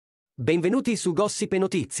Benvenuti su Gossip e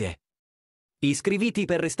Notizie. Iscriviti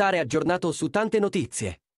per restare aggiornato su tante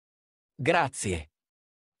notizie. Grazie.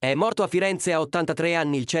 È morto a Firenze a 83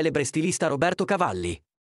 anni il celebre stilista Roberto Cavalli.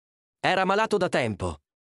 Era malato da tempo.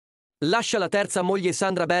 Lascia la terza moglie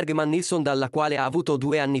Sandra Bergman Nilsson, dalla quale ha avuto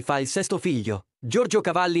 2 anni fa il sesto figlio. Giorgio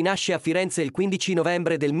Cavalli nasce a Firenze il 15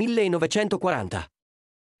 novembre del 1940.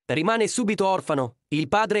 Rimane subito orfano, il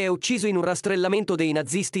padre è ucciso in un rastrellamento dei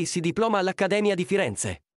nazisti, si diploma all'Accademia di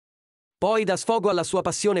Firenze. Poi dà sfogo alla sua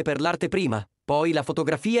passione per l'arte prima, poi la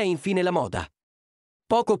fotografia e infine la moda.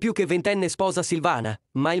 Poco più che ventenne sposa Silvana,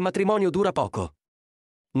 ma il matrimonio dura poco.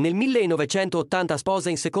 Nel 1980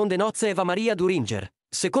 sposa in seconde nozze Eva Maria Duringer,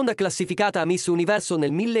 seconda classificata a Miss Universo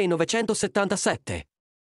nel 1977.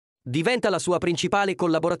 Diventa la sua principale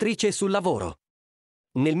collaboratrice sul lavoro.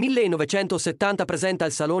 Nel 1970 presenta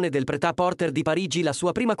al Salone del Prêt-à-Porter di Parigi la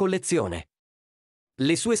sua prima collezione.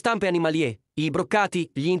 Le sue stampe animalier, i broccati,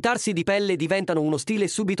 gli intarsi di pelle diventano uno stile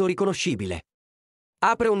subito riconoscibile.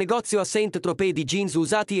 Apre un negozio a Saint-Tropez di jeans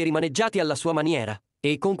usati e rimaneggiati alla sua maniera,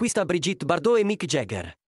 e conquista Brigitte Bardot e Mick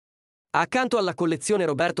Jagger. Accanto alla collezione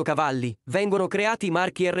Roberto Cavalli, vengono creati i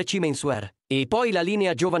marchi RC Menswear, e poi la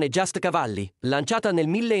linea giovane Just Cavalli, lanciata nel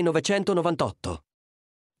 1998.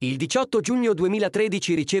 Il 18 giugno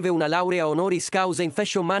 2013 riceve una laurea Honoris Causa in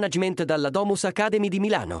Fashion Management dalla Domus Academy di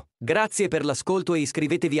Milano. Grazie per l'ascolto e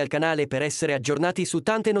iscrivetevi al canale per essere aggiornati su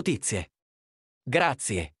tante notizie.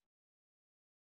 Grazie.